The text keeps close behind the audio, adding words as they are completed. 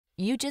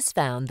You just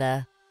found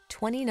the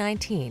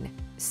 2019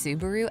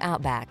 Subaru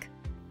Outback.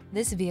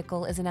 This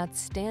vehicle is an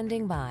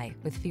outstanding buy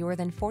with fewer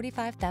than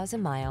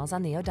 45,000 miles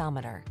on the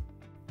odometer.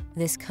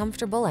 This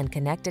comfortable and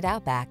connected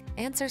Outback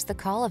answers the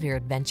call of your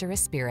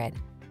adventurous spirit.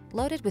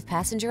 Loaded with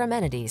passenger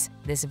amenities,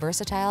 this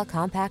versatile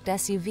compact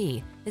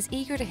SUV is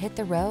eager to hit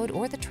the road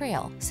or the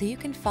trail so you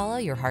can follow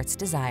your heart's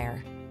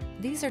desire.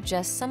 These are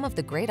just some of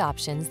the great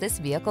options this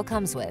vehicle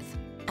comes with: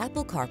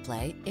 Apple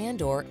CarPlay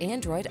and/or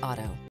Android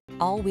Auto,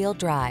 all-wheel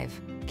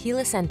drive,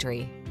 keyless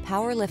entry,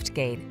 power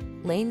liftgate,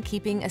 lane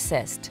keeping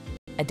assist,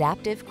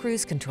 adaptive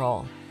cruise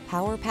control,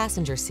 power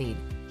passenger seat,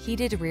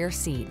 heated rear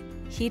seat,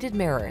 heated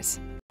mirrors,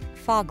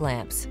 fog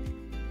lamps.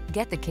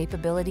 Get the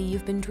capability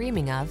you've been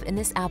dreaming of in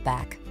this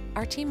Outback.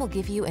 Our team will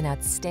give you an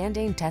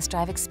outstanding test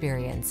drive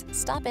experience.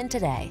 Stop in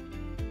today.